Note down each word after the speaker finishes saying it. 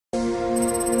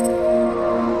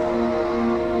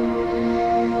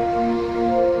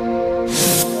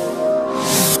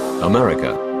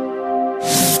America,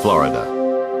 Florida,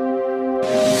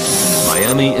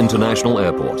 Miami International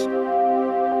Airport,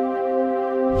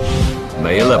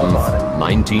 May 11th,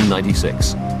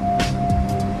 1996,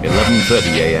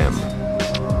 11:30 a.m.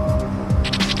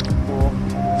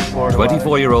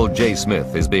 24-year-old Jay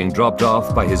Smith is being dropped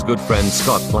off by his good friend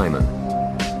Scott Plyman.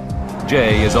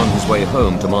 Jay is on his way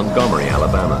home to Montgomery,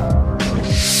 Alabama.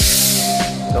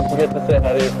 Don't forget to say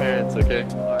hi to your parents, okay?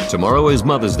 Tomorrow is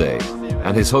Mother's Day,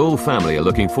 and his whole family are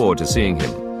looking forward to seeing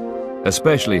him,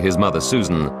 especially his mother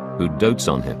Susan, who dotes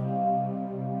on him.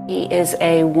 He is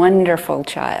a wonderful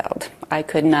child. I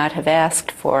could not have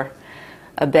asked for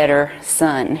a better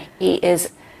son. He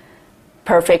is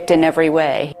perfect in every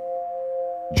way.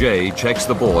 Jay checks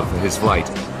the board for his flight,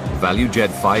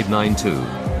 ValueJet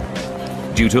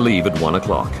 592, due to leave at 1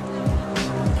 o'clock.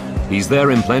 He's there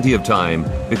in plenty of time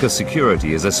because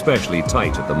security is especially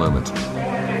tight at the moment.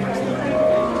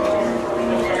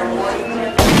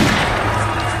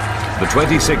 The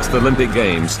 26th Olympic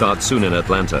Games start soon in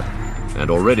Atlanta, and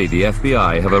already the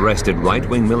FBI have arrested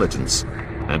right-wing militants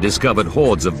and discovered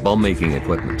hordes of bomb-making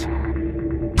equipment.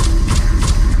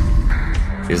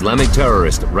 Islamic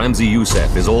terrorist Ramzi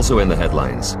Youssef is also in the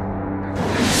headlines.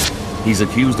 He's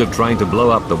accused of trying to blow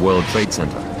up the World Trade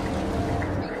Center.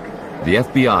 The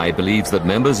FBI believes that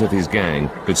members of his gang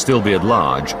could still be at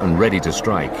large and ready to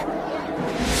strike.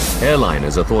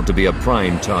 Airliners are thought to be a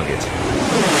prime target.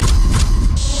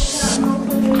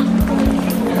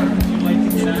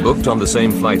 Booked on the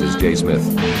same flight as Jay Smith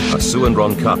are Sue and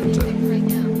Ron Carpenter.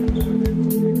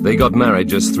 They got married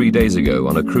just 3 days ago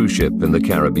on a cruise ship in the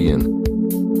Caribbean.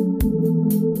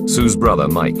 Sue's brother,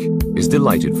 Mike, is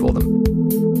delighted for them.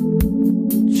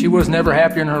 She was never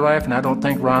happier in her life, and I don't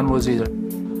think Ron was either.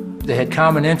 They had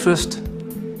common interest,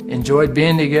 enjoyed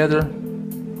being together.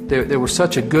 They were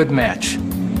such a good match.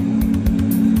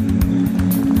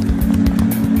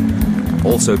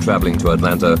 Also traveling to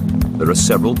Atlanta, there are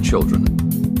several children.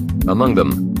 Among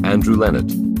them, Andrew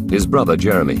Leonard, his brother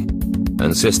Jeremy,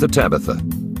 and sister Tabitha.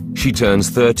 She turns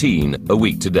 13 a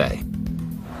week today.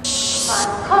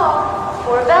 Final call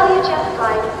for ValueJet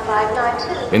Flight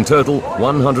 592. In total,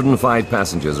 105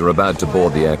 passengers are about to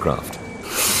board the aircraft.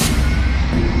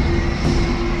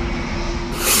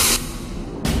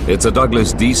 It's a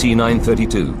Douglas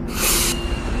DC-932,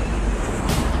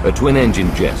 a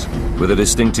twin-engine jet with a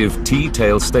distinctive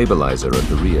T-tail stabilizer at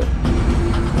the rear.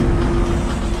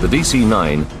 The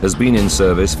DC-9 has been in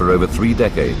service for over 3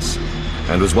 decades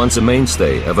and was once a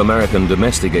mainstay of American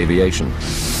domestic aviation.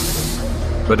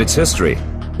 But its history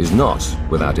is not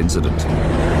without incident.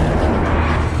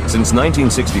 Since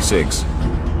 1966,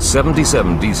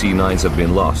 77 DC-9s have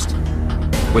been lost,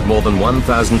 with more than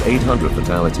 1,800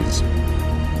 fatalities.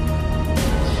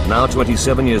 Now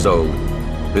 27 years old,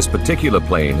 this particular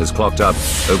plane has clocked up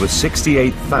over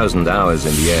 68,000 hours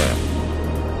in the air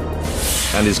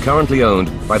and is currently owned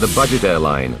by the budget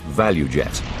airline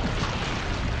ValueJet.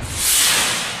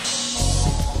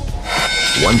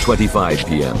 1:25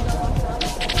 p.m.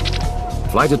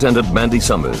 Flight attendant Mandy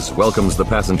Summers welcomes the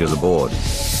passengers aboard.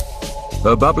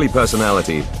 Her bubbly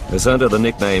personality has earned her the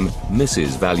nickname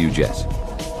Mrs. ValueJet.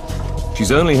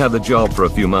 She's only had the job for a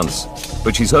few months,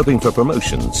 but she's hoping for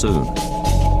promotion soon.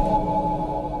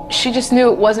 She just knew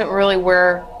it wasn't really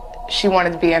where she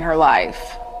wanted to be in her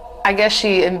life. I guess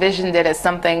she envisioned it as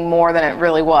something more than it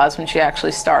really was when she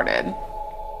actually started.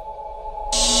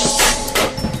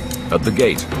 At the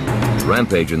gate,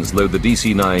 ramp agents load the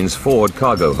DC-9's forward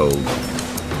cargo hold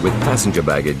with passenger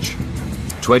baggage,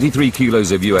 23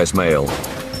 kilos of US mail,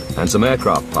 and some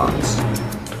aircraft parts,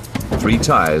 3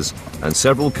 tires, and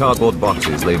several cardboard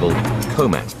boxes labeled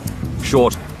COMAT,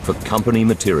 short for company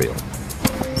material.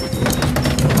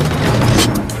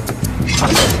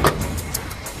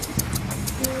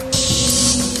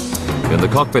 In the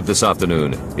cockpit this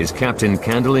afternoon is Captain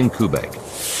Candlin Kubek.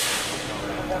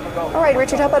 All right,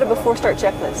 Richard, how about a before-start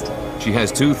checklist? She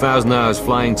has 2,000 hours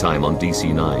flying time on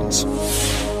DC-9s.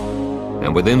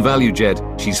 And within ValueJet,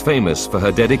 she's famous for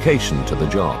her dedication to the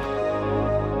job.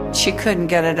 She couldn't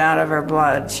get it out of her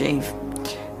blood. She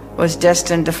was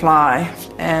destined to fly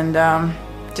and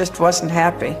just wasn't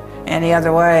happy any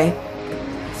other way.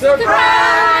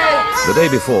 Surprise! The day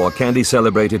before, Candy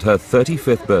celebrated her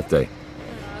 35th birthday.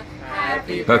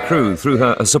 Her crew threw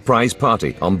her a surprise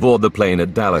party on board the plane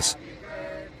at Dallas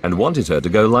and wanted her to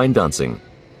go line dancing.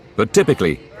 But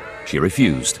typically, she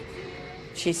refused.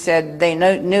 She said they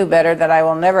knew better, that I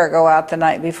will never go out the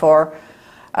night before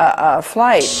a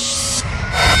flight.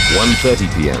 1:30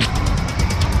 p.m.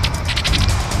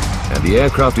 And the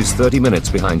aircraft is 30 minutes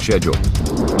behind schedule.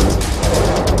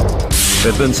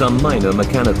 There have been some minor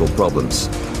mechanical problems.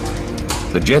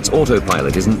 The jet's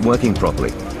autopilot isn't working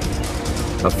properly.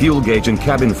 A fuel gauge and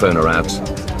cabin phone are out,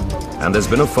 and there's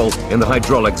been a fault in the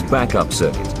hydraulics backup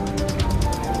circuit.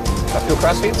 Fuel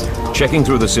cross feeds? Checking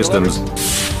through the systems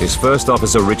is First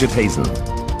Officer Richard Hazen.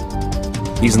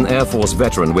 He's an Air Force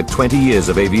veteran with 20 years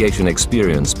of aviation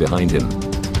experience behind him.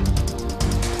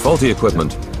 Faulty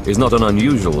equipment is not an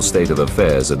unusual state of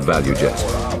affairs at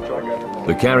ValueJet.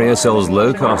 The carrier sells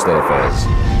low-cost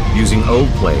airfares using old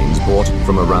planes bought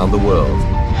from around the world.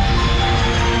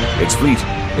 Its fleet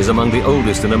is among the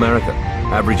oldest in America,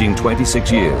 averaging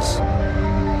 26 years.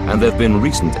 And there have been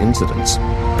recent incidents.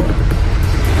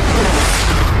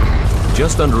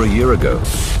 Just under a year ago,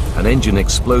 an engine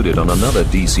exploded on another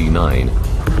DC-9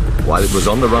 while it was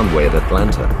on the runway at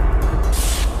Atlanta.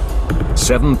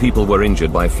 7 people were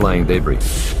injured by flying debris,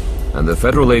 and the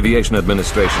Federal Aviation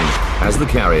Administration has the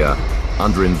carrier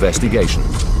under investigation.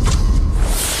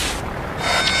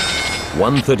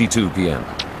 1:32 p.m.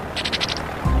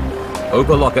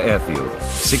 Opa-locka Airfield,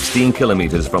 16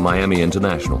 kilometers from Miami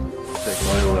International.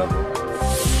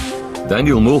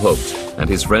 Daniel Mulhaupt and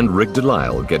his friend Rick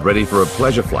Delisle get ready for a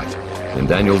pleasure flight in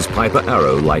Daniel's Piper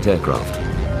Arrow light aircraft.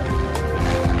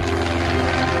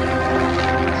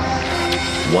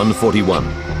 1:41.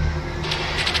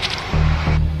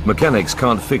 Mechanics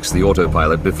can't fix the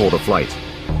autopilot before the flight,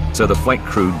 so the flight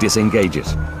crew disengage it.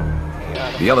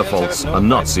 The other faults are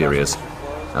not serious,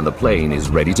 and the plane is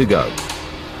ready to go.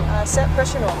 Set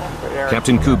pressure normal.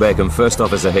 Captain Kubek and First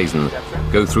Officer Hazen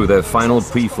go through their final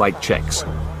pre-flight checks,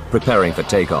 preparing for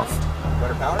takeoff.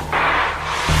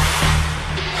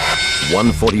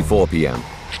 1:44 p.m.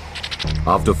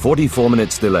 After 44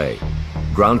 minutes delay,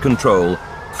 ground control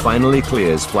finally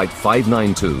clears Flight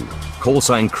 592, call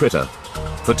sign Critter,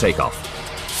 for takeoff.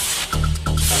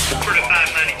 For the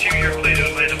 592, you're clear to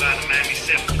Atlanta by the Miami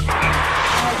 7.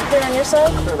 Clear on your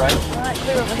side? Clear right. All right,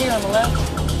 clear over here on the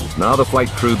left. Now the flight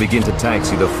crew begin to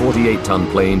taxi the 48-ton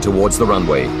plane towards the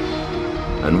runway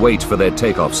and wait for their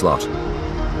takeoff slot.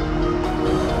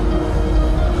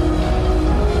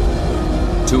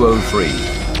 2:03.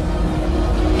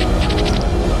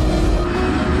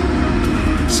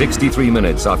 63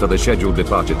 minutes after the scheduled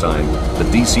departure time, the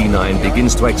DC-9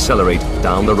 begins to accelerate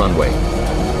down the runway.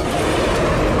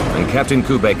 And Captain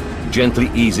Kubek gently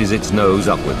eases its nose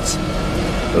upwards.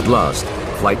 At last,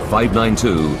 Flight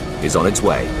 592 is on its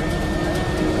way.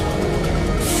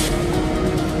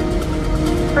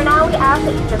 For now, we ask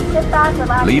that you just sit back,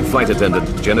 relax. Lead flight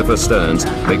attendant Jennifer Stearns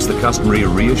makes the customary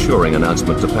reassuring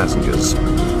announcement to passengers.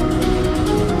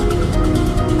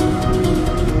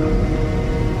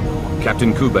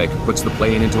 Captain Kubek puts the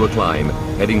plane into a climb,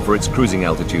 heading for its cruising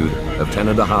altitude of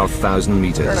 10,500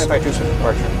 meters.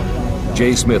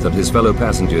 Jay Smith and his fellow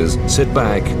passengers sit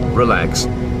back, relax,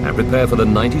 and prepare for the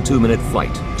 92-minute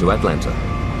flight to Atlanta.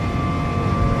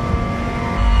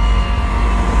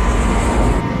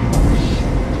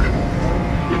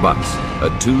 But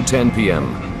at 2:10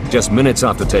 p.m., just minutes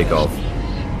after takeoff,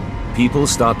 people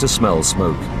start to smell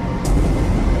smoke.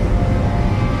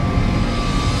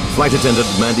 Flight attendant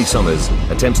Mandy Summers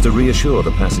attempts to reassure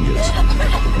the passengers.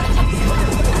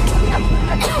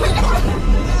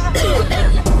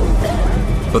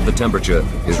 But the temperature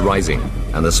is rising,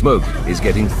 and the smoke is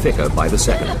getting thicker by the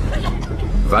second.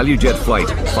 ValueJet Flight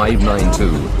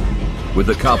 592, with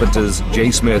the carpenters,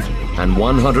 Jay Smith, and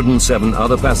 107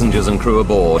 other passengers and crew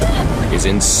aboard, is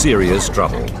in serious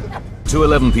trouble.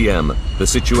 2:11 p.m., the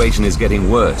situation is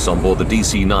getting worse on board the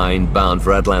DC-9 bound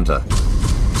for Atlanta.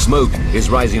 Smoke is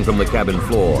rising from the cabin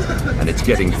floor, and it's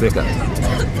getting thicker.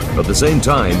 At the same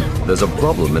time, there's a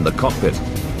problem in the cockpit.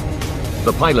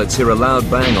 The pilots hear a loud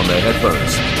bang on their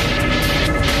headphones.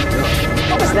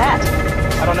 What was that?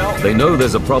 I don't know. They know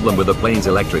there's a problem with the plane's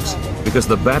electrics because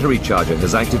the battery charger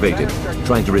has activated,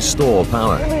 trying to restore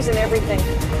power. We're losing everything.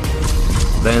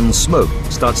 Then smoke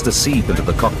starts to seep into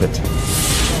the cockpit.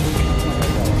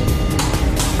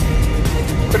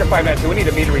 Critter 592, we need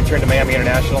a meter return to Miami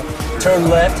International. Turn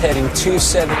left, heading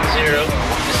 270.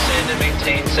 Descend and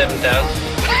maintain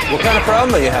 7,000. What kind of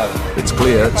problem are you having? It's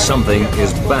clear something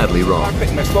is badly wrong.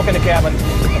 There's smoke in the cabin.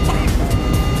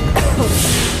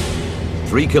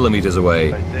 3 kilometers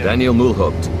away, Daniel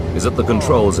Mulhaupt is at the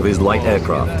controls of his light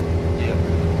aircraft.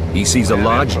 He sees a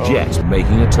large jet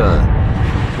making a turn.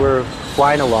 We're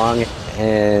flying along,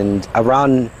 and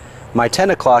around my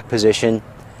 10 o'clock position,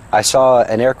 I saw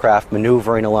an aircraft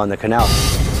maneuvering along the canal.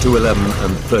 2:11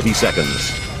 and 30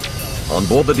 seconds. On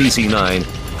board the DC-9,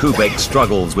 Kubek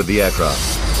struggles with the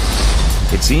aircraft.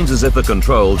 It seems as if the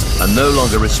controls are no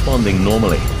longer responding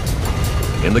normally.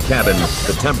 In the cabin,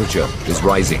 the temperature is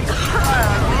rising.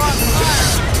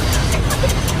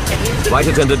 Flight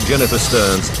attendant Jennifer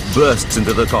Stearns bursts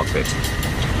into the cockpit.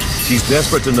 She's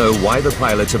desperate to know why the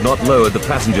pilots have not lowered the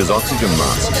passengers' oxygen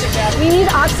masks. We need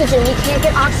oxygen. We can't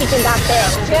get oxygen back there.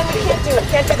 Jen, we can't do it.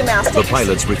 Can't do the mask. The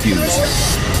pilots refuse.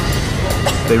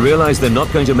 They realize they're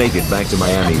not going to make it back to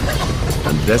Miami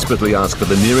and desperately ask for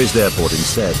the nearest airport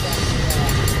instead.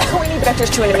 We need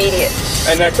vectors to an immediate.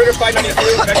 And Critter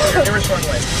 592, back to your nearest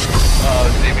runway.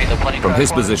 From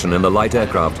his position in the light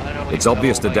aircraft, it's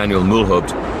obvious to Daniel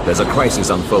Mulhaupt there's a crisis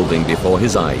unfolding before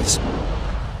his eyes.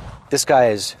 This guy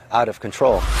is out of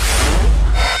control.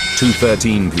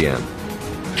 2:13 p.m.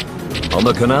 On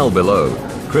the canal below,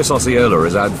 Chris Osceola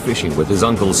is out fishing with his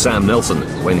uncle Sam Nelson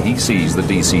when he sees the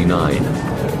DC-9.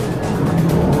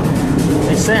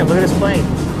 Hey Sam, look at this plane.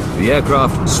 The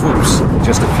aircraft swoops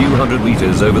just a few hundred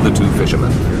meters over the two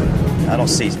fishermen. I don't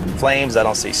see flames, I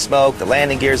don't see smoke, the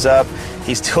landing gear's up.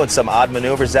 He's doing some odd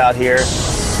maneuvers out here.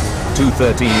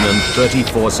 2:13 and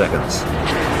 34 seconds.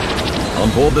 On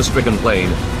board the stricken plane,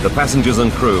 the passengers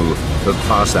and crew have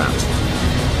passed out.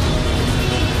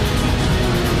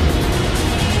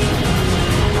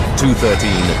 2:13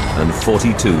 and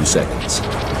 42 seconds.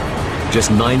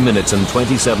 Just 9 minutes and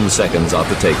 27 seconds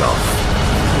after takeoff.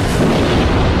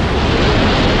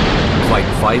 Flight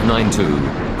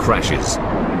 592 crashes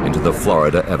into the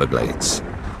Florida Everglades.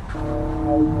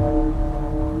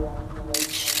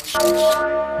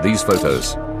 These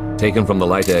photos, taken from the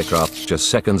light aircraft just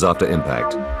seconds after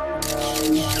impact,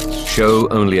 show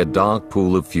only a dark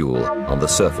pool of fuel on the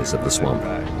surface of the swamp.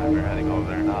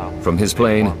 From his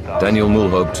plane, Daniel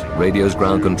Mulhaupt radios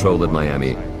ground control at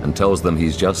Miami and tells them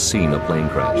he's just seen a plane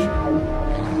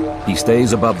crash. He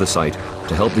stays above the site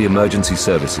to help the emergency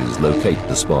services locate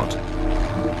the spot.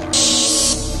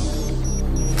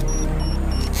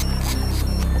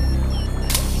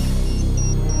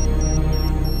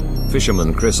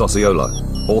 Fisherman Chris Osceola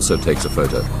also takes a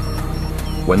photo.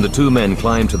 When the two men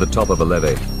climb to the top of a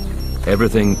levee,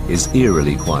 everything is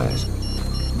eerily quiet.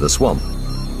 The swamp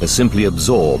has simply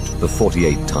absorbed the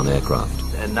 48-ton aircraft.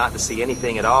 And not to see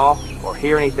anything at all or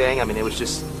hear anything. I mean, it was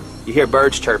just, you hear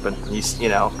birds chirping, you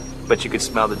know, but you could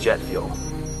smell the jet fuel.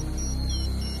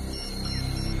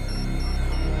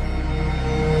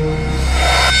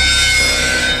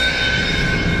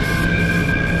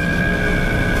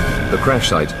 The crash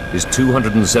site is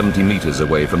 270 meters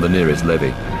away from the nearest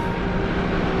levee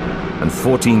and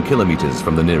 14 kilometers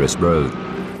from the nearest road.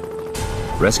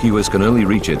 Rescuers can only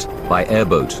reach it by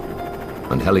airboat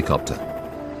and helicopter.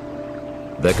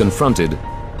 They're confronted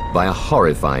by a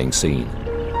horrifying scene.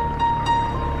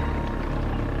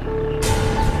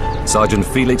 Sergeant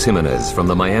Felix Jimenez from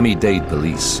the Miami-Dade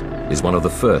Police is one of the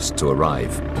first to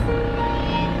arrive.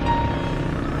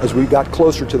 As we got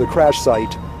closer to the crash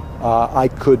site, I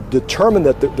could determine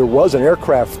that there was an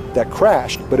aircraft that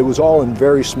crashed, but it was all in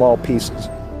very small pieces.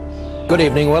 Good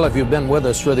evening. Well, if you've been with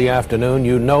us through the afternoon,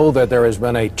 you know that there has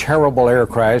been a terrible air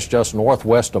crash just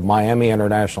northwest of Miami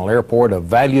International Airport. A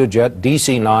ValueJet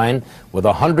DC-9 with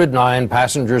 109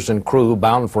 passengers and crew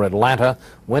bound for Atlanta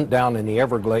went down in the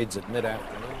Everglades at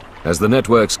mid-afternoon. As the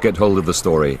networks get hold of the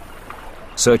story,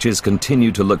 searchers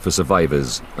continue to look for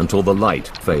survivors until the light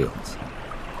fails.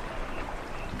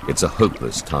 It's a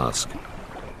hopeless task.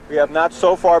 We have not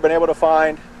so far been able to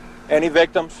find any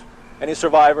victims, any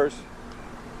survivors,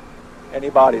 any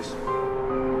bodies.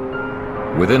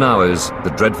 Within hours,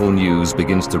 the dreadful news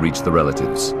begins to reach the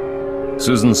relatives.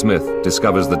 Susan Smith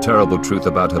discovers the terrible truth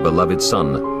about her beloved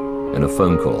son in a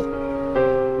phone call.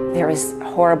 There was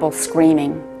horrible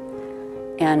screaming,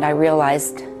 and I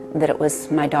realized that it was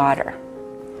my daughter.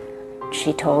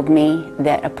 She told me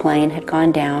that a plane had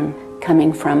gone down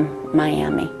coming from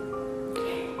Miami.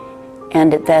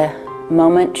 And at the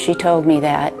moment she told me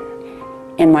that,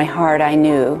 in my heart I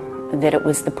knew that it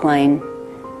was the plane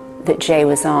that Jay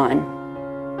was on.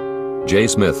 Jay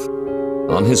Smith,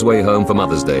 on his way home for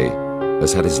Mother's Day,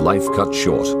 has had his life cut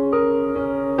short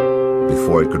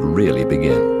before it could really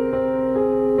begin.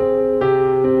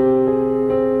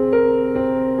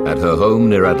 At her home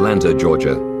near Atlanta,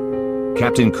 Georgia,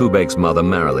 Captain Kubek's mother,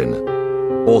 Marilyn,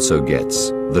 also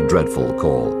gets the dreadful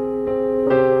call.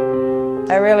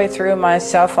 I really threw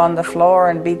myself on the floor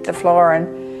and beat the floor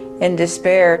in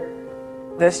despair.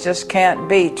 This just can't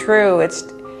be true.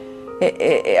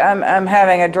 I'm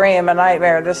having a dream, a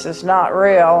nightmare. This is not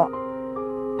real.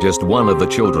 Just one of the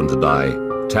children to die,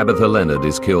 Tabitha Leonard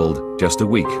is killed just a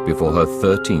week before her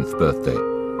 13th birthday.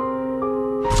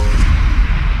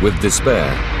 With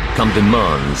despair come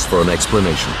demands for an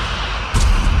explanation.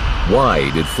 Why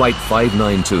did Flight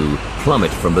 592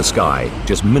 plummet from the sky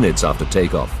just minutes after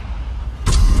takeoff?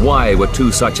 Why were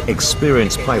two such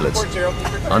experienced pilots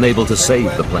unable to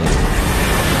save the plane?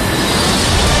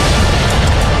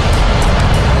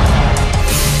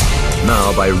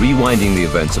 Now, by rewinding the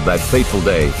events of that fateful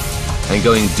day and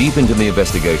going deep into the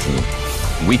investigation,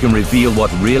 we can reveal what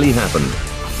really happened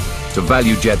to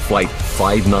ValueJet Flight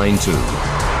 592.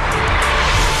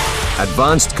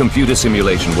 Advanced computer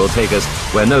simulation will take us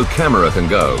where no camera can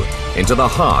go, into the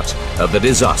heart of the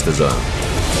disaster zone.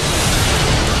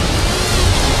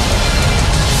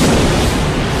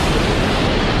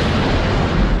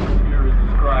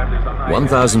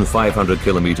 1,500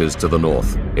 kilometers to the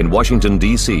north, in Washington,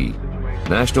 D.C.,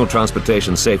 National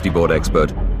Transportation Safety Board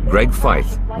expert Greg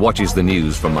Feith watches the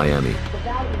news from Miami.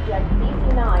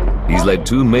 He's led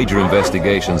 2 major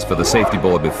investigations for the Safety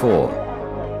Board before,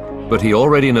 but he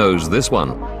already knows this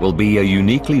one will be a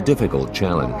uniquely difficult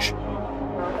challenge.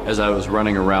 As I was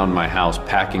running around my house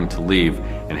packing to leave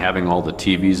and having all the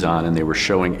TVs on and they were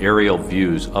showing aerial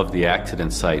views of the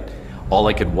accident site, all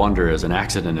I could wonder as an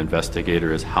accident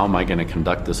investigator is how am I going to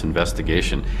conduct this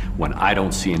investigation when I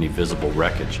don't see any visible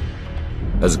wreckage?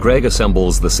 As Greg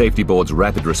assembles the Safety Board's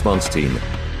rapid response team,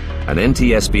 an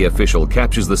NTSB official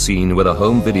captures the scene with a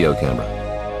home video camera.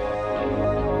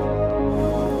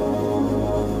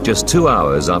 Just 2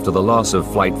 hours after the loss of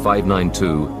Flight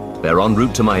 592, they're en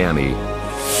route to Miami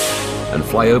and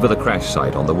fly over the crash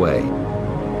site on the way.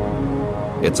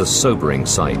 It's a sobering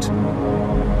sight.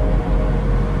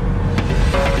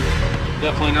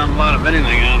 Definitely not a lot of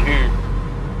anything out here.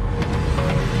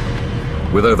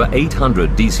 With over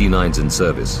 800 DC-9s in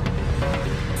service,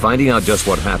 finding out just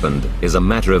what happened is a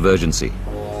matter of urgency.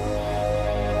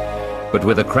 But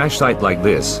with a crash site like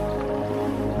this,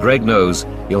 Greg knows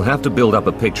he'll have to build up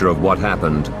a picture of what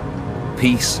happened,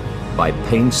 piece by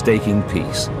painstaking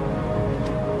piece.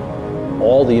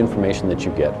 All the information that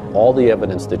you get, all the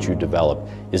evidence that you develop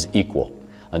is equal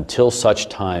until such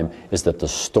time is that the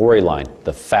storyline,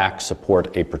 the facts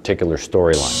support a particular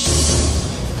storyline.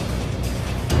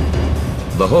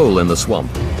 The hole in the swamp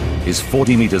is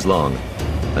 40 meters long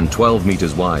and 12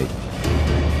 meters wide.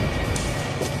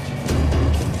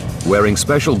 Wearing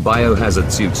special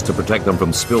biohazard suits to protect them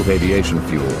from spilt aviation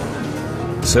fuel,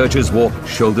 searchers walk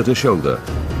shoulder to shoulder,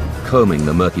 combing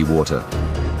the murky water.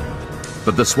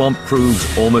 But the swamp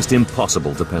proves almost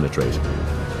impossible to penetrate.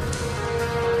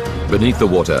 Beneath the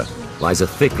water lies a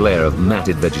thick layer of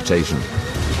matted vegetation.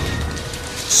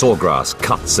 Sawgrass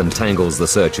cuts and tangles the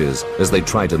searchers as they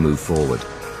try to move forward.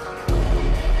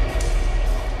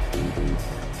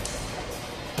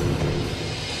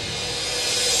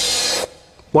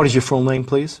 What is your full name,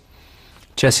 please?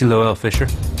 Jesse Lowell Fisher.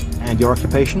 And your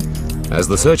occupation? As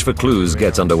the search for clues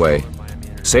gets underway,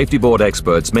 Safety Board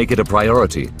experts make it a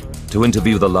priority to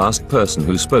interview the last person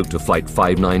who spoke to Flight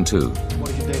 592. What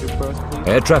is your date of birth, please?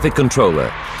 Air Traffic Controller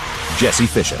Jesse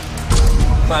Fisher.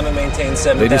 Climb and maintain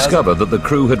 7,000. They discover that the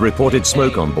crew had reported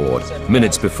smoke on board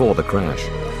minutes before the crash.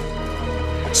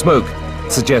 Smoke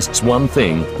suggests one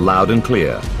thing loud and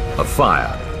clear: a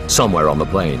fire somewhere on the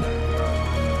plane.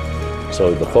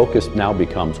 So the focus now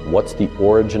becomes what's the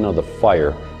origin of the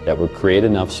fire that would create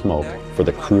enough smoke for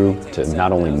the crew to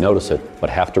not only notice it, but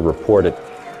have to report it.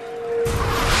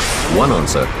 One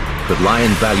answer could lie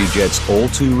in ValueJet's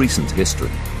all-too-recent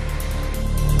history.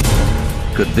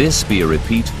 Could this be a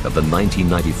repeat of the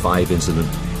 1995 incident?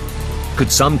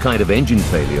 Could some kind of engine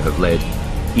failure have led,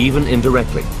 even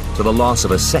indirectly, to the loss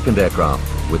of a second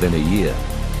aircraft within a year?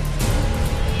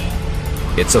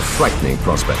 It's a frightening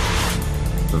prospect.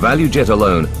 ValueJet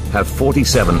alone have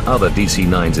 47 other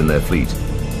DC-9s in their fleet.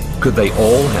 Could they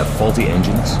all have faulty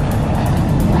engines?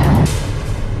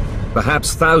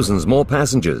 Perhaps thousands more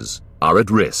passengers are at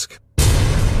risk.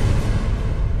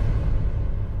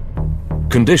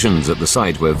 Conditions at the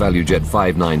site where ValueJet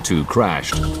 592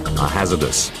 crashed are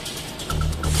hazardous.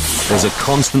 There's a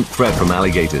constant threat from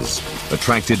alligators,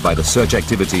 attracted by the search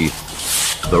activity,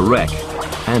 the wreck,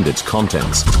 and its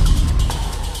contents.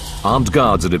 Armed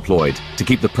guards are deployed to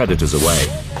keep the predators away.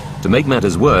 To make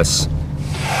matters worse,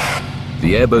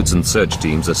 the airboats and search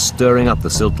teams are stirring up the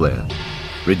silt layer,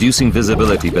 reducing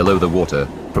visibility below the water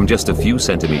from just a few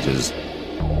centimeters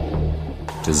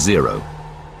to 0.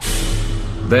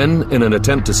 Then, in an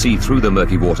attempt to see through the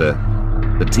murky water,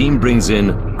 the team brings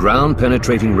in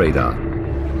ground-penetrating radar.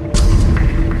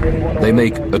 They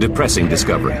make a depressing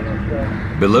discovery.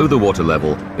 Below the water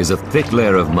level is a thick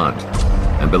layer of mud,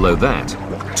 and below that,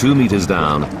 2 meters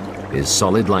down, is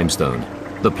solid limestone.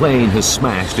 The plane has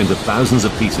smashed into thousands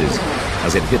of pieces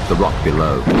as it hit the rock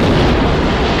below.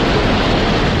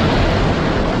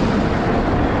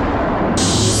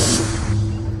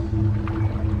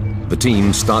 The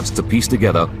team starts to piece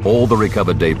together all the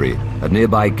recovered debris at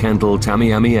nearby Kendall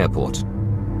Tamiami Airport,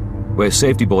 where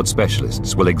Safety Board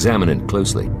specialists will examine it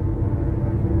closely.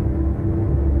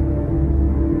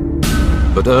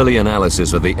 But early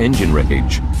analysis of the engine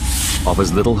wreckage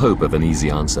offers little hope of an easy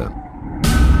answer.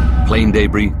 Plane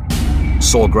debris,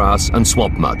 sawgrass and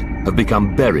swamp mud have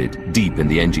become buried deep in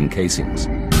the engine casings.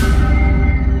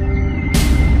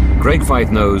 Greg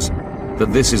Feith knows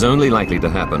that this is only likely to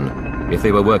happen if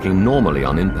they were working normally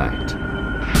on impact.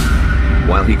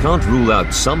 While he can't rule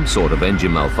out some sort of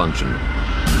engine malfunction,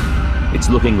 it's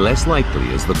looking less likely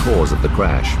as the cause of the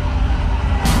crash.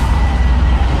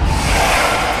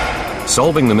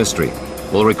 Solving the mystery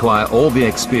will require all the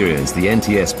experience the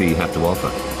NTSB have to offer.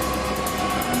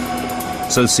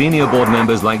 So senior board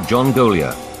members like John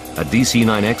Golia, a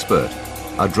DC-9 expert,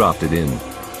 are drafted in.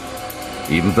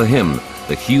 Even for him,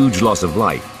 the huge loss of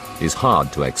life is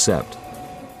hard to accept.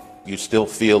 You still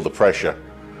feel the pressure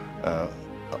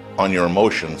on your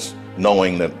emotions,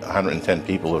 knowing that 110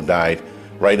 people have died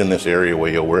right in this area where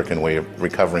you're working, where you're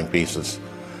recovering pieces.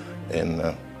 And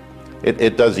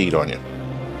it does eat on you.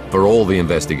 For all the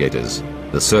investigators,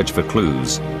 the search for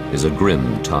clues is a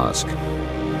grim task.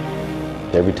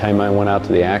 Every time I went out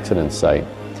to the accident site,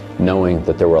 knowing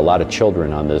that there were a lot of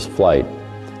children on this flight,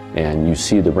 and you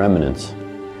see the remnants,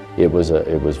 it was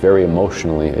very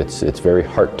emotionally, it's very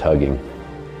heart-tugging.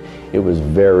 It was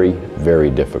very, very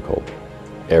difficult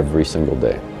every single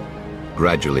day.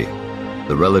 Gradually,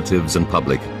 the relatives and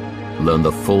public learn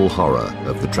the full horror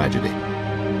of the tragedy.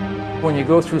 When you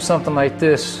go through something like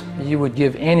this, you would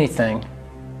give anything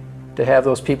to have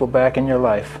those people back in your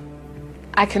life.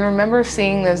 I can remember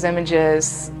seeing those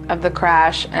images of the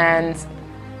crash, and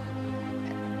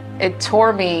it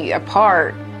tore me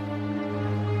apart.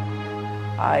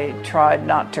 I tried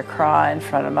not to cry in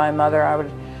front of my mother. I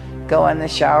would go in the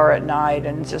shower at night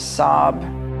and just sob.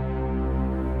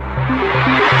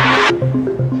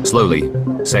 Slowly,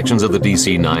 sections of the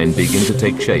DC-9 begin to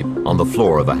take shape on the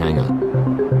floor of a hangar.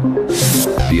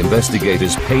 The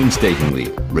investigators painstakingly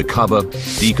recover,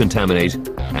 decontaminate,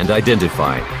 and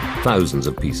identify thousands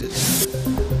of pieces.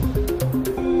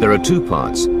 There are two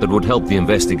parts that would help the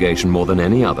investigation more than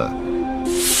any other: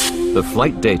 the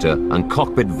flight data and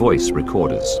cockpit voice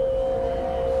recorders.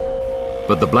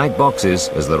 But the black boxes,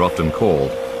 as they're often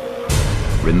called,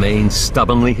 remain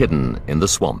stubbornly hidden in the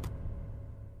swamp.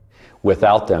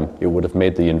 Without them, it would have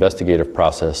made the investigative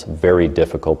process very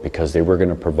difficult because they were going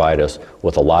to provide us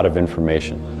with a lot of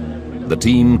information. The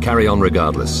team carry on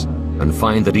regardless and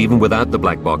find that even without the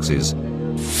black boxes,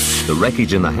 the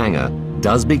wreckage in the hangar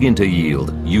does begin to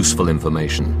yield useful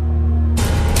information.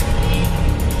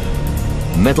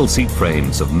 Metal seat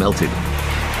frames have melted.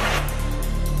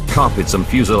 Carpets and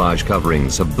fuselage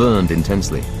coverings have burned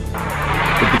intensely.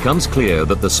 It becomes clear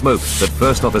that the smoke that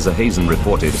First Officer Hazen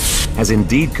reported has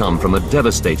indeed come from a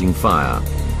devastating fire,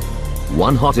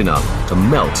 one hot enough to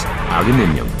melt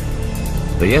aluminium.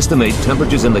 They estimate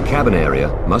temperatures in the cabin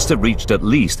area must have reached at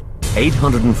least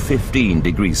 815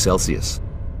 degrees Celsius.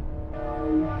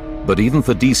 But even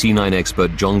for DC-9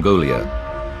 expert John Golia,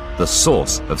 the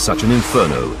source of such an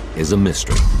inferno is a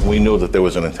mystery. We knew that there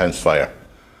was an intense fire.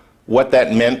 What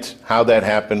that meant, how that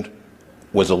happened,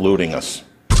 was eluding us.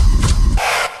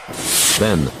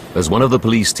 Then, as one of the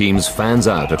police teams fans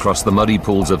out across the muddy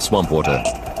pools of swamp water,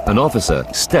 an officer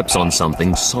steps on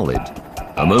something solid.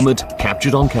 A moment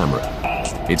captured on camera.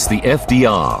 It's the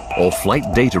FDR, or Flight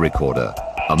Data Recorder,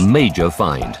 a major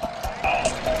find.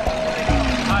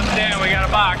 Damn, we got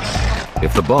a box.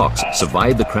 If the box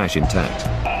survived the crash intact,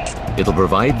 it'll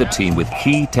provide the team with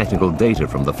key technical data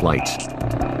from the flight,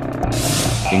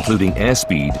 including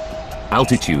airspeed,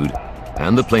 altitude,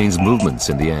 and the plane's movements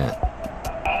in the air.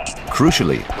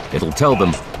 Crucially, it'll tell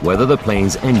them whether the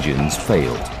plane's engines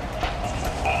failed.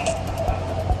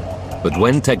 But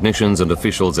when technicians and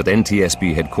officials at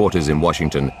NTSB headquarters in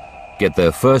Washington get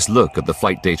their first look at the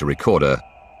flight data recorder,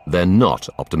 they're not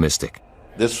optimistic.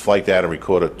 This flight data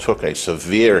recorder took a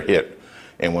severe hit,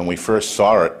 and when we first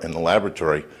saw it in the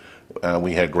laboratory,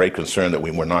 we had great concern that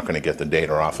we were not going to get the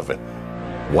data off of it.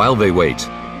 While they wait,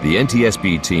 the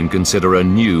NTSB team consider a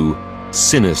new,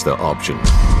 sinister option.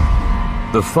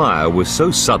 The fire was so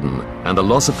sudden and the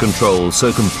loss of control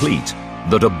so complete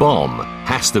that a bomb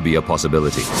has to be a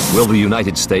possibility. Will the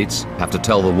United States have to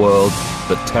tell the world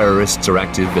that terrorists are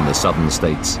active in the southern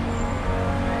states?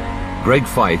 Greg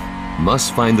Feith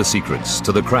must find the secrets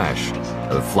to the crash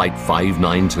of Flight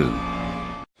 592.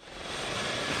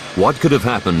 What could have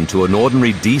happened to an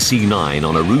ordinary DC-9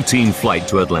 on a routine flight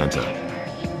to Atlanta?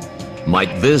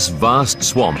 Might this vast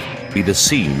swamp be the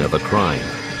scene of a crime?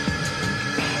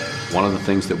 One of the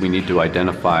things that we need to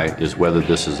identify is whether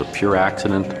this is a pure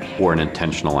accident or an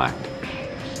intentional act.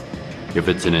 If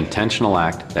it's an intentional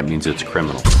act, that means it's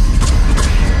criminal.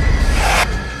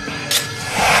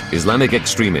 Islamic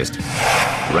extremist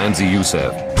Ramzi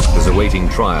Youssef is awaiting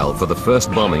trial for the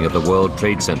first bombing of the World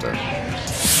Trade Center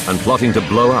and plotting to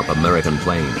blow up American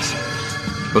planes.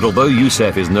 But although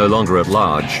Youssef is no longer at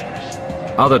large,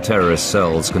 other terrorist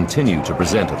cells continue to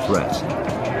present a threat.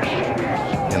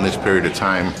 In this period of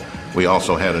time, we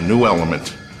also had a new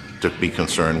element to be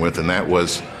concerned with, and that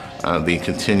was the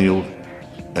continual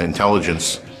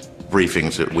intelligence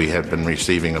briefings that we had been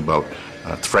receiving about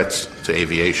threats to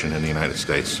aviation in the United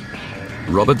States.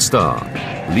 Robert Starr,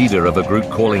 leader of a group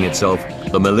calling itself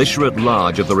the Militia at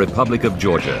Large of the Republic of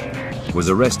Georgia, was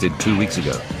arrested 2 weeks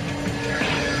ago.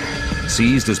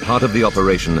 Seized as part of the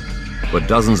operation were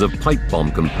dozens of pipe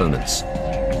bomb components.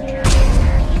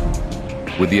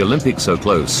 With the Olympics so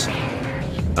close,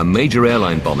 a major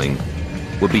airline bombing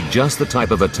would be just the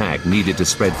type of attack needed to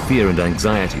spread fear and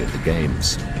anxiety at the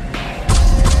Games.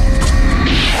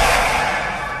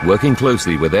 Working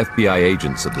closely with FBI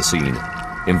agents at the scene,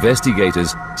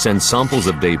 investigators send samples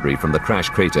of debris from the crash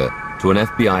crater to an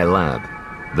FBI lab.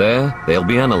 There, they'll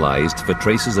be analyzed for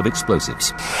traces of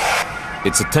explosives.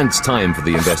 It's a tense time for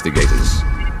the investigators,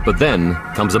 but then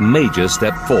comes a major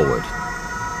step forward.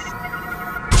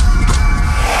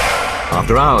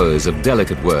 After hours of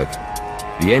delicate work,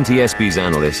 the NTSB's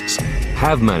analysts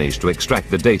have managed to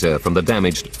extract the data from the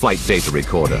damaged flight data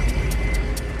recorder.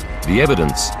 The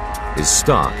evidence is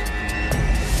stark.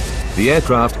 The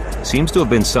aircraft seems to have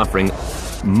been suffering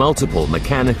multiple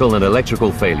mechanical and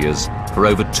electrical failures for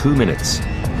over 2 minutes.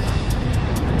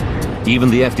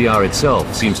 Even the FDR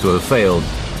itself seems to have failed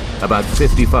about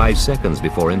 55 seconds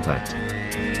before impact.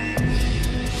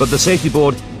 But the safety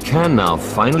board can now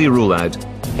finally rule out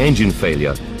engine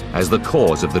failure as the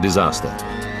cause of the disaster.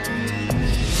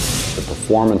 The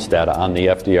performance data on the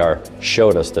FDR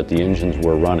showed us that the engines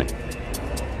were running.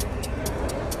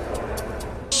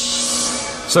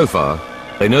 So far,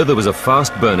 they know there was a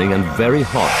fast-burning and very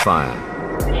hot fire,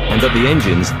 and that the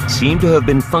engines seem to have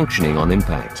been functioning on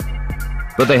impact.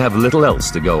 But they have little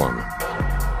else to go on.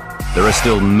 There are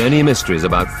still many mysteries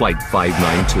about Flight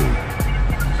 592.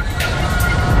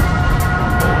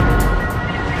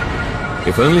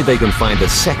 If only they can find the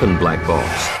second black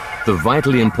box, the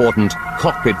vitally important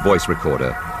cockpit voice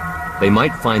recorder, they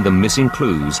might find the missing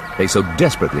clues they so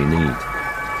desperately need.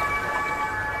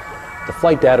 The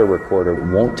flight data recorder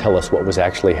won't tell us what was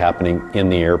actually happening in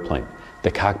the airplane.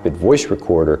 The cockpit voice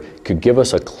recorder could give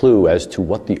us a clue as to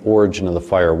what the origin of the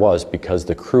fire was, because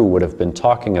the crew would have been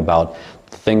talking about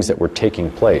the things that were taking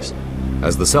place.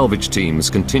 As the salvage teams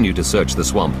continue to search the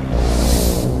swamp,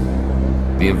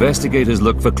 the investigators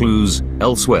look for clues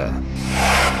elsewhere.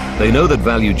 They know that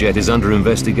ValueJet is under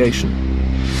investigation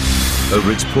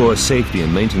over its poor safety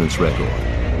and maintenance record.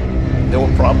 There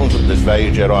were problems with this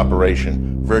ValueJet operation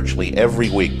virtually every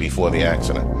week before the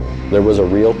accident. There was a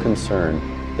real concern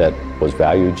that was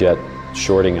ValueJet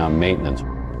shorting on maintenance.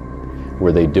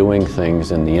 Were they doing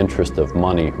things in the interest of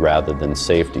money rather than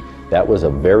safety? That was a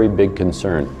very big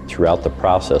concern throughout the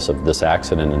process of this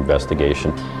accident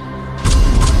investigation.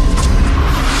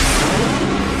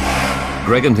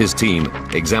 Greg and his team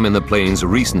examine the plane's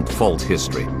recent fault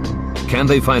history. Can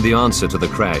they find the answer to the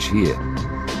crash here?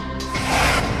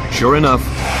 Sure enough,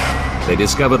 they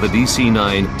discover the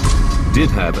DC-9 did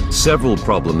have several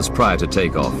problems prior to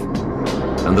takeoff,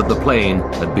 and that the plane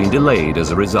had been delayed as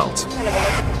a result.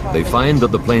 They find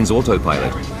that the plane's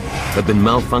autopilot had been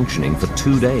malfunctioning for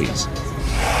 2 days.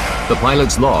 The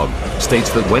pilot's log states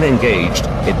that when engaged,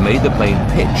 it made the plane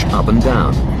pitch up and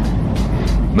down.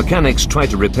 Mechanics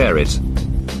tried to repair it,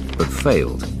 but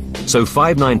failed. So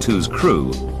 592's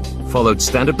crew followed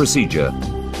standard procedure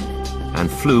and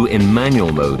flew in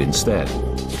manual mode instead.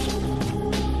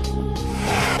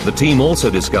 The team also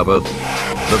discovered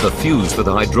that the fuse for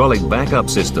the hydraulic backup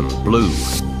system blew,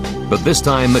 but this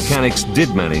time mechanics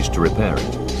did manage to repair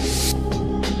it.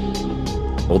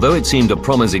 Although it seemed a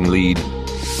promising lead,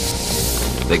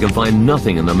 they can find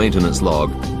nothing in the maintenance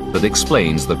log that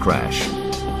explains the crash.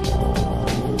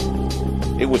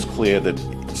 It was clear that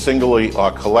singly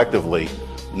or collectively,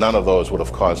 none of those would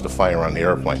have caused a fire on the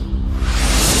airplane.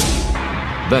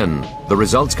 Then, the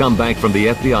results come back from the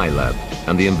FBI lab,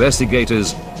 and the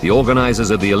investigators, the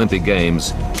organizers of the Olympic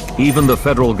Games, even the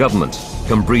federal government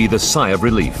can breathe a sigh of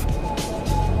relief.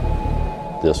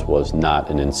 This was not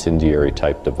an incendiary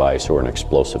type device or an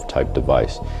explosive type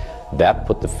device. That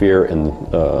put the fear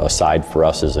aside for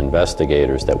us as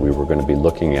investigators that we were going to be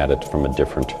looking at it from a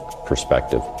different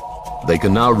perspective. They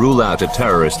can now rule out a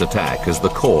terrorist attack as the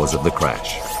cause of the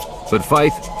crash. But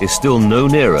Fife is still no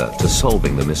nearer to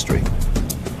solving the mystery.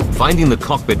 Finding the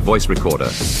cockpit voice recorder,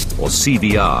 or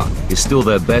CVR, is still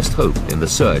their best hope in the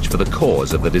search for the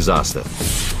cause of the disaster.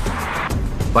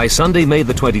 By Sunday, May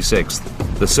the 26th,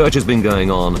 The search has been going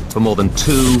on for more than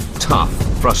 2 tough,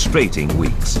 frustrating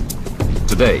weeks.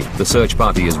 Today, the search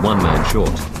party is 1 man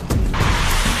short.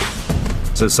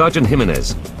 So Sergeant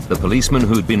Jimenez, the policeman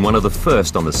who'd been one of the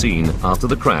first on the scene after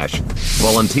the crash,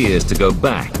 volunteers to go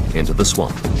back into the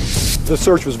swamp. The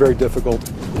search was very difficult.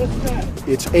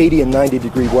 It's 80 and 90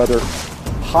 degree weather,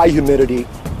 high humidity.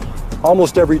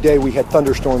 Almost every day we had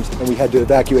thunderstorms and we had to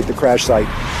evacuate the crash site.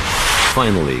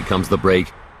 Finally comes the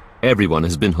break everyone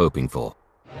has been hoping for.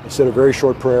 I said a very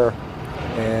short prayer,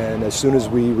 and as soon as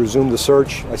we resumed the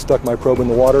search, I stuck my probe in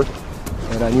the water,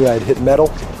 and I knew I had hit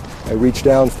metal. I reached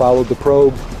down, followed the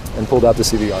probe, and pulled out the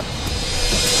CVR.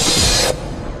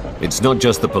 It's not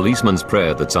just the policeman's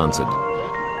prayer that's answered.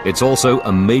 It's also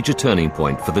a major turning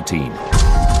point for the team.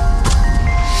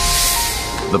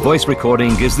 The voice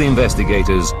recording gives the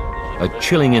investigators a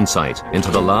chilling insight into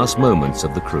the last moments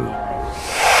of the crew.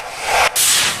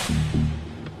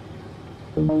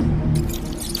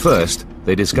 First,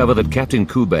 they discover that Captain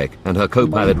Kubek and her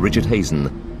co-pilot Richard Hazen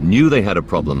knew they had a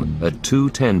problem at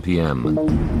 2:10 p.m.,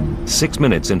 6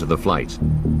 minutes into the flight,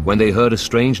 when they heard a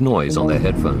strange noise on their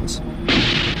headphones.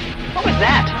 What was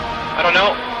that? I don't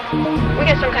know. We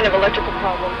got some kind of electrical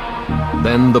problem.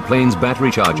 Then the plane's battery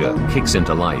charger kicks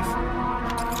into life.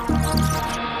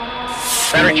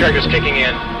 Battery charger's kicking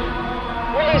in.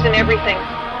 We're losing everything.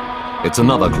 It's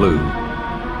another clue.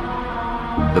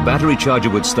 The battery charger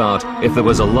would start if there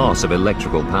was a loss of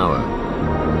electrical power.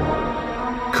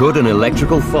 Could an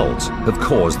electrical fault have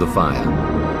caused the fire?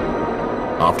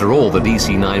 After all, the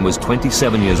DC-9 was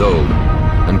 27 years old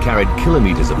and carried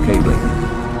kilometers of cabling.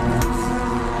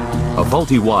 A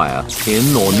faulty wire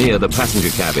in or near the passenger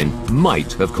cabin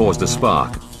might have caused a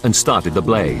spark and started the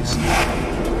blaze.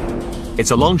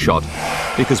 It's a long shot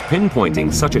because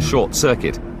pinpointing such a short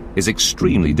circuit is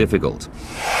extremely difficult.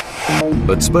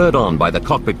 But spurred on by the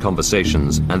cockpit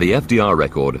conversations and the FDR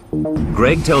record,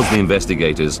 Greg tells the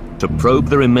investigators to probe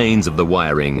the remains of the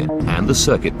wiring and the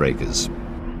circuit breakers.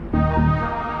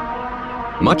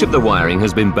 Much of the wiring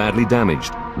has been badly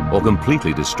damaged or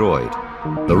completely destroyed.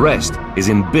 The rest is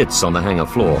in bits on the hangar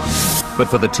floor. But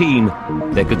for the team,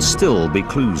 there could still be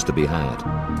clues to be had.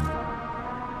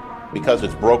 Because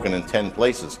it's broken in 10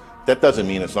 places, that doesn't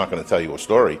mean it's not going to tell you a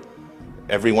story.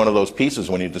 Every one of those pieces,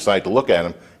 when you decide to look at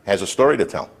them, has a story to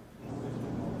tell.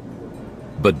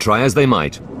 But try as they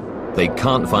might, they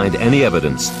can't find any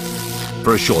evidence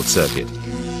for a short circuit.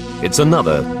 It's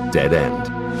another dead end.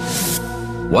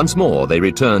 Once more, they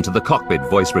return to the cockpit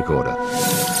voice recorder.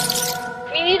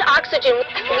 We need oxygen. We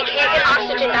can't get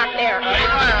oxygen back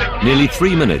there. Nearly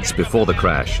 3 minutes before the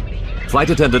crash,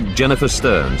 Flight Attendant Jennifer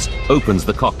Stearns opens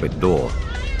the cockpit door.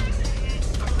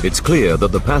 It's clear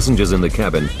that the passengers in the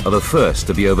cabin are the first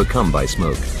to be overcome by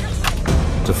smoke.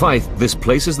 To Fife, this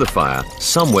places the fire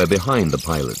somewhere behind the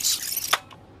pilots.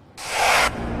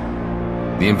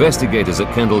 The investigators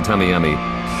at Kendall Tamiami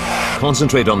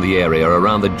concentrate on the area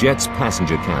around the jet's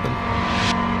passenger cabin.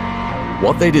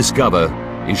 What they discover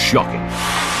is shocking.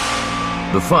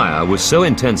 The fire was so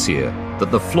intense here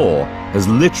that the floor has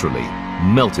literally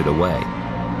melted away.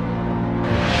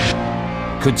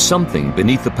 Could something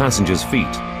beneath the passengers'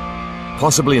 feet,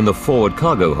 possibly in the forward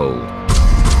cargo hold,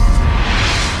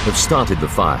 have started the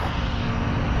fire?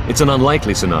 It's an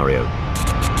unlikely scenario.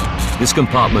 This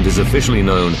compartment is officially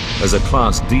known as a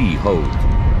Class D hold.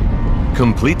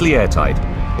 Completely airtight,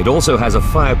 it also has a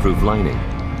fireproof lining.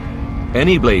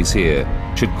 Any blaze here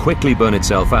should quickly burn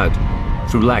itself out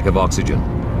through lack of oxygen.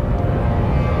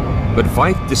 But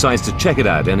Fife decides to check it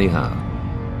out anyhow.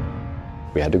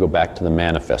 We had to go back to the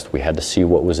manifest. We had to see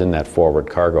what was in that forward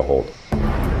cargo hold.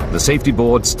 The safety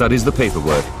board studies the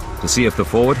paperwork to see if the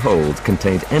forward hold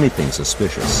contained anything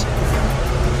suspicious.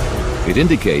 It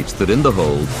indicates that in the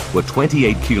hold were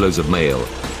 28 kilos of mail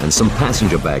and some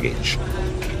passenger baggage.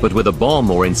 But with a bomb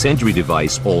or incendiary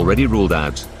device already ruled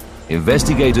out,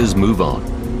 investigators move on.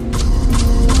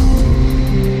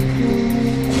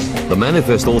 The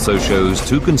manifest also shows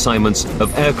 2 consignments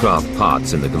of aircraft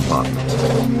parts in the compartment.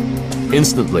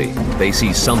 Instantly, they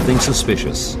see something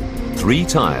suspicious. 3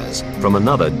 tires from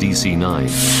another DC-9.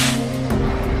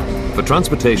 For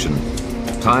transportation,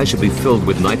 tires should be filled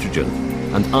with nitrogen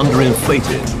and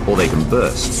underinflated or they can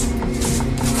burst.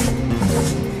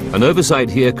 An oversight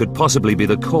here could possibly be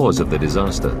the cause of the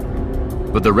disaster.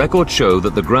 But the records show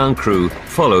that the ground crew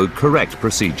followed correct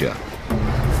procedure.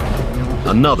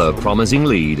 Another promising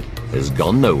lead has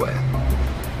gone nowhere.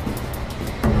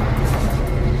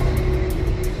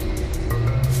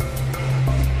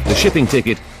 The shipping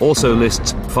ticket also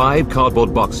lists 5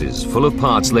 cardboard boxes full of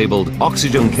parts labeled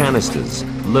oxygen canisters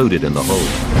loaded in the hold.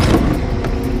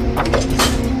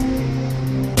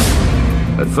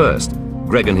 At first,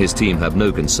 Greg and his team have no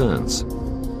concerns.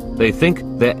 They think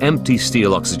they're empty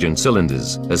steel oxygen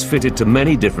cylinders as fitted to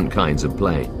many different kinds of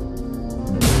play.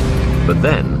 But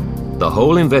then, the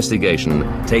whole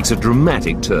investigation takes a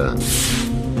dramatic turn.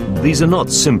 These are not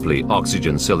simply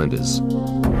oxygen cylinders.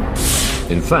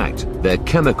 In fact, they're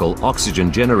chemical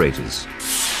oxygen generators.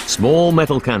 Small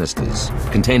metal canisters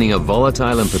containing a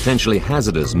volatile and potentially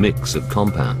hazardous mix of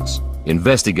compounds.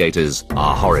 Investigators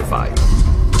are horrified.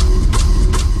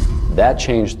 That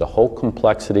changed the whole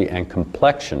complexity and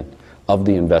complexion of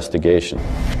the investigation.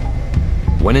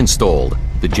 When installed,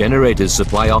 the generators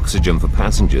supply oxygen for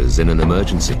passengers in an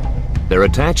emergency. They're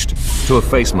attached to a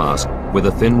face mask with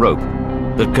a thin rope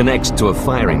that connects to a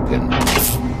firing pin.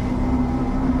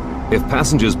 If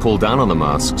passengers pull down on the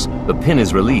masks, the pin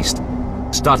is released,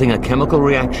 starting a chemical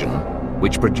reaction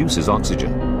which produces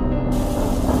oxygen.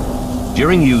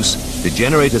 During use, the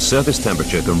generator's surface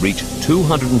temperature can reach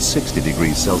 260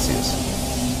 degrees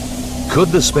Celsius. Could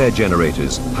the spare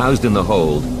generators housed in the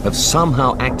hold have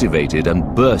somehow activated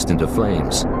and burst into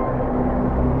flames?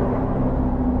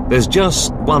 There's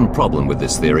just one problem with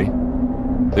this theory.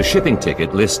 The shipping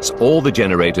ticket lists all the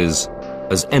generators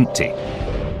as empty,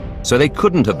 so they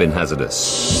couldn't have been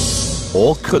hazardous.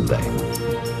 Or could they?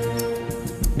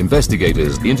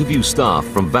 Investigators interview staff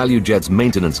from ValueJet's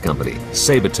maintenance company,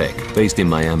 Sabertech, based in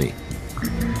Miami.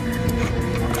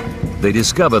 They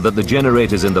discover that the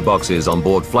generators in the boxes on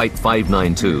board Flight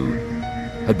 592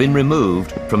 had been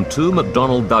removed from 2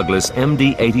 McDonnell Douglas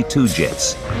MD-82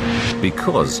 jets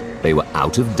because they were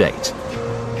out of date.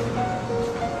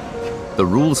 The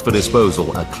rules for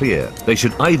disposal are clear. They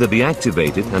should either be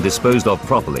activated and disposed of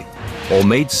properly, or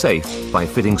made safe by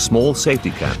fitting small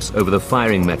safety caps over the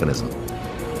firing mechanism.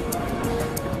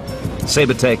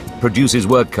 Sabertech produces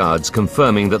work cards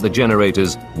confirming that the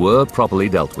generators were properly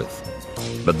dealt with.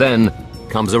 But then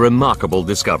comes a remarkable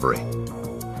discovery.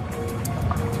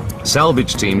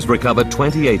 Salvage teams recovered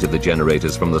 28 of the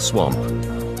generators from the swamp,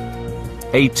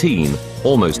 18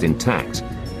 almost intact.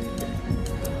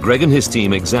 Greg and his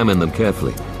team examined them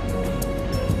carefully.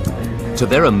 To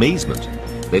their amazement,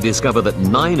 they discover that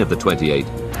 9 of the 28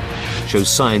 show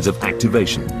signs of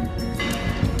activation.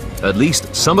 At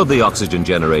least some of the oxygen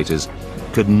generators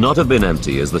could not have been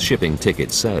empty as the shipping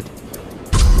ticket said.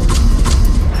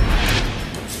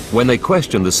 When they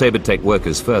questioned the Sabertech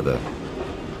workers further,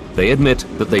 they admit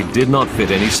that they did not fit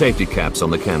any safety caps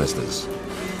on the canisters.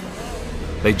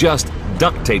 They just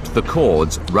duct taped the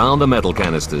cords round the metal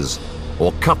canisters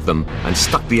or cut them and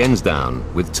stuck the ends down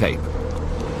with tape.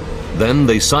 Then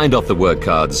they signed off the work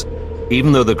cards,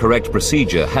 even though the correct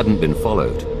procedure hadn't been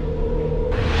followed.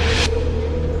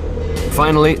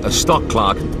 Finally, a stock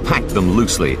clerk packed them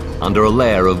loosely under a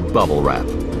layer of bubble wrap.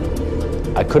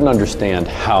 I couldn't understand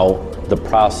how the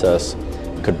process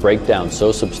could break down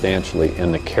so substantially,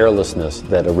 and the carelessness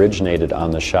that originated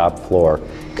on the shop floor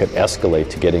could escalate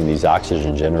to getting these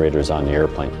oxygen generators on the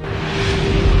airplane.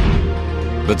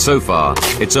 But so far,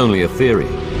 it's only a theory.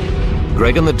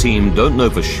 Greg and the team don't know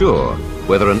for sure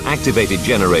whether an activated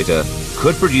generator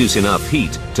could produce enough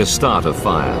heat to start a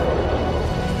fire.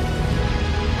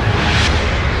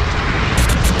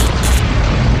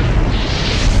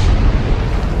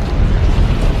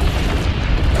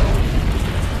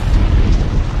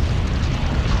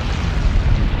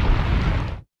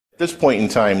 At this point in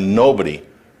time, nobody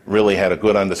really had a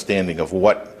good understanding of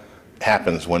what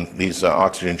happens when these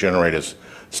oxygen generators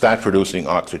start producing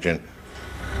oxygen.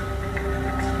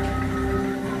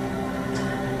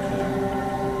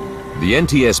 The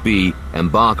NTSB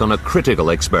embark on a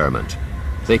critical experiment.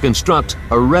 They construct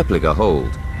a replica hold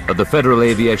at the Federal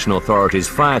Aviation Authority's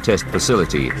fire test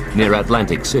facility near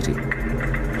Atlantic City.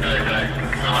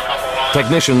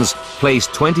 Technicians place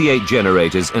 28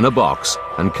 generators in a box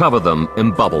and cover them in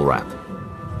bubble wrap.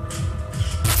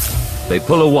 They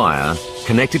pull a wire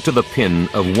connected to the pin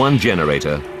of one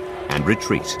generator and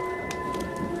retreat.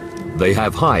 They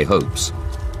have high hopes,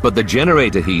 but the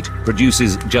generator heat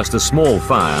produces just a small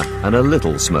fire and a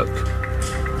little smoke.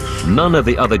 None of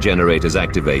the other generators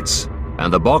activates,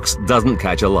 and the box doesn't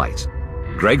catch a light.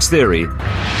 Greg's theory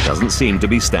doesn't seem to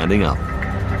be standing up.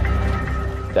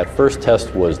 That first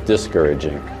test was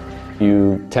discouraging.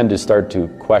 You tend to start to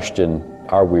question,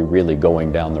 are we really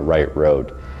going down the right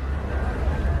road?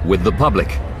 With the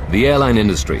public, the airline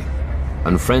industry,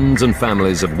 and friends and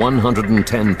families of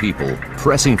 110 people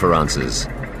pressing for answers,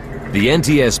 the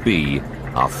NTSB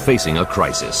are facing a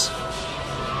crisis.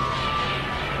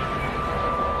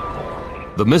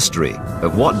 The mystery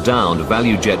of what downed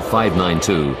ValueJet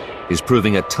 592 is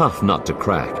proving a tough nut to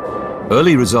crack.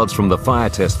 Early results from the fire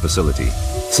test facility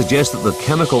suggest that the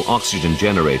chemical oxygen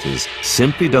generators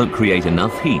simply don't create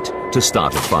enough heat to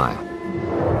start a fire.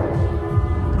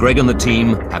 Greg and the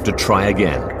team have to try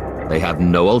again. They have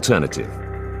no alternative.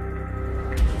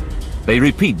 They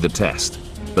repeat the test,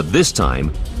 but this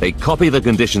time they copy the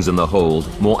conditions in the hold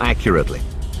more accurately.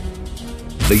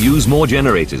 They use more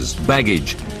generators,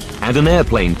 baggage, and an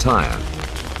airplane tire.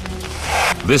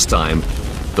 This time,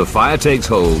 the fire takes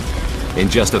hold in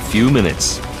just a few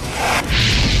minutes.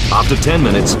 After 10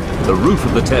 minutes, the roof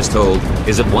of the test hold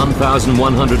is at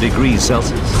 1,100 degrees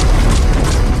Celsius.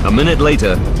 A minute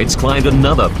later, it's climbed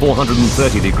another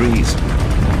 430 degrees.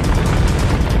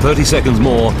 30 seconds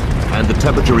more, and the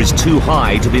temperature is too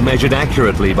high to be measured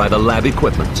accurately by the lab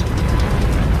equipment.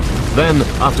 Then,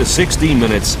 after 16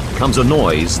 minutes, comes a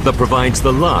noise that provides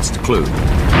the last clue.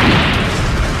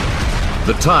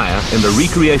 The tire in the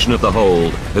recreation of the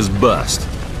hold has burst.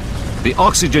 The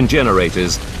oxygen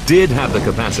generators did have the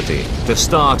capacity to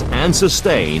start and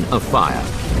sustain a fire.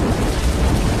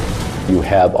 You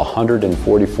have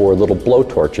 144 little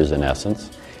blowtorches in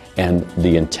essence, and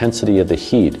the intensity of the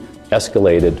heat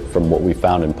escalated from what we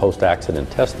found in post-accident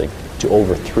testing to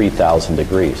over 3,000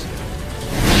 degrees.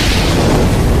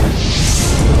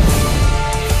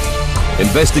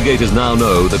 Investigators now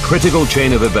know the critical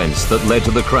chain of events that led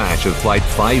to the crash of Flight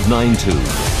 592.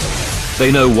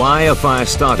 They know why a fire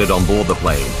started on board the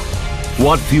plane,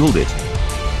 what fueled it,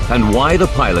 and why the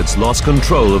pilots lost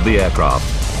control of the aircraft,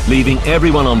 leaving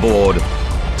everyone on board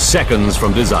seconds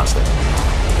from disaster.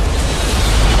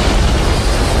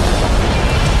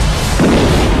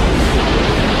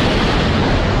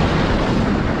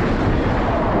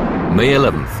 May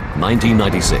 11th,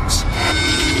 1996.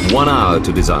 1 hour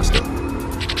to disaster.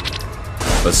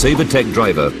 A Sabertech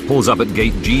driver pulls up at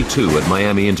gate G2 at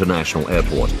Miami International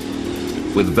Airport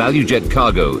with ValueJet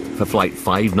cargo for Flight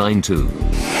 592.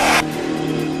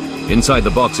 Inside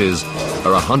the boxes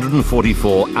are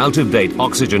 144 out-of-date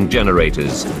oxygen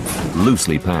generators,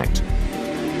 loosely packed.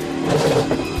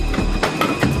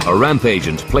 A ramp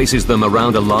agent places them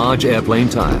around a large airplane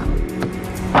tire.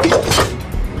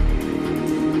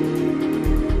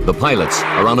 The pilots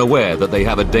are unaware that they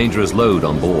have a dangerous load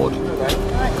on board.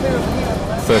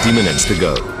 30 minutes to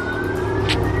go.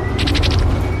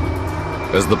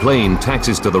 As the plane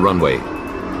taxis to the runway,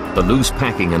 the loose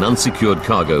packing and unsecured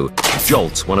cargo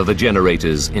jolts one of the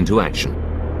generators into action.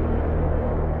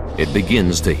 It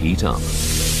begins to heat up.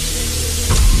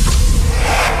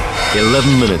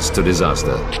 11 minutes to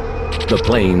disaster. The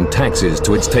plane taxis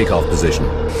to its takeoff position.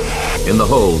 In the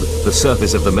hold, the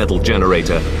surface of the metal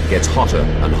generator gets hotter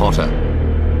and hotter.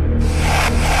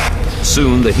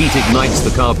 Soon, the heat ignites the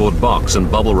cardboard box and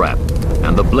bubble wrap,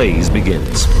 and the blaze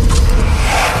begins.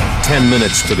 10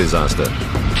 minutes to disaster.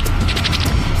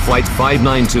 Flight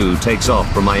 592 takes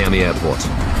off from Miami Airport.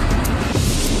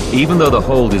 Even though the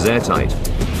hold is airtight,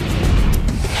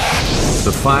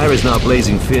 the fire is now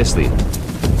blazing fiercely,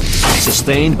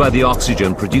 sustained by the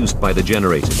oxygen produced by the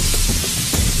generators.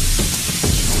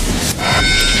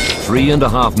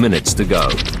 3.5 minutes to go.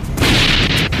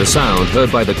 The sound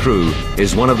heard by the crew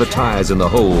is one of the tires in the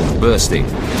hold bursting,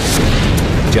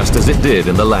 just as it did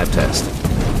in the lab test.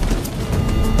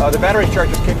 The battery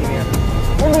charge is kicking in.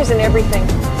 We're losing everything.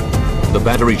 The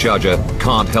battery charger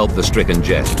can't help the stricken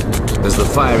jet, as the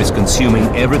fire is consuming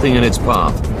everything in its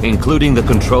path, including the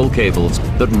control cables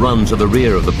that run to the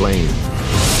rear of the plane.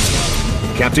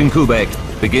 Captain Kubek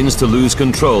begins to lose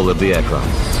control of the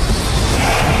aircraft.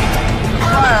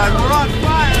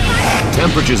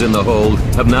 Temperatures in the hold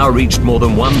have now reached more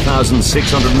than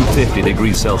 1,650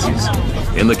 degrees Celsius.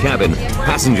 In the cabin,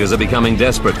 passengers are becoming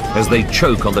desperate as they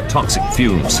choke on the toxic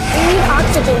fumes. We need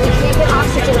oxygen. We can't get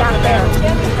oxygen out there.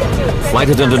 Flight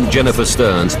attendant Jennifer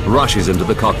Stearns rushes into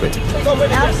the cockpit.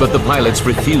 But the pilots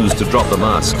refuse to drop the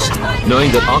masks,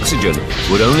 knowing that oxygen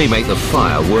would only make the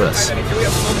fire worse.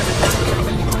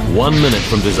 1 minute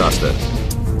from disaster.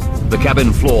 The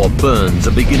cabin floor burns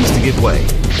and begins to give way.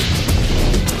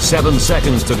 7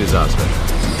 seconds to disaster.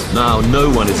 Now no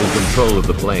one is in control of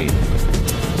the plane.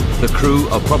 The crew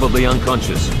are probably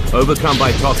unconscious, overcome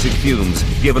by toxic fumes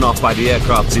given off by the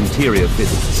aircraft's interior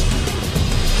fittings.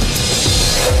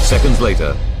 Seconds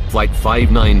later, Flight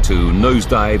 592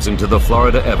 nosedives into the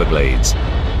Florida Everglades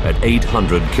at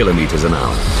 800 kilometers an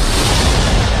hour.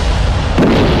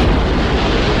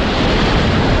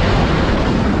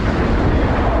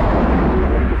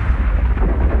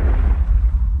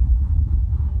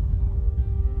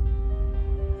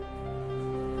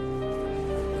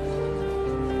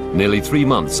 Nearly 3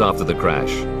 months after the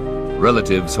crash,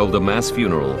 relatives hold a mass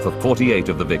funeral for 48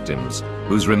 of the victims,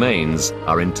 whose remains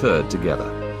are interred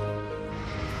together.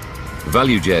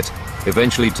 ValueJet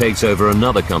eventually takes over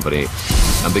another company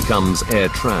and becomes Air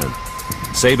Tran.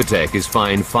 Sabertech is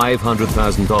fined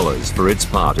 $500,000 for its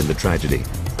part in the tragedy,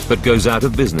 but goes out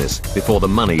of business before the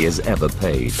money is ever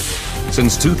paid.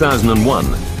 Since 2001,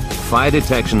 fire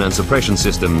detection and suppression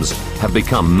systems have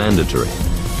become mandatory.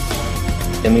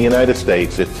 In the United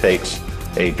States, it takes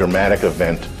a dramatic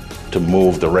event to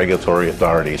move the regulatory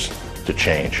authorities to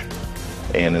change.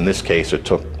 And in this case, it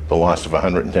took the loss of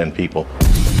 110 people.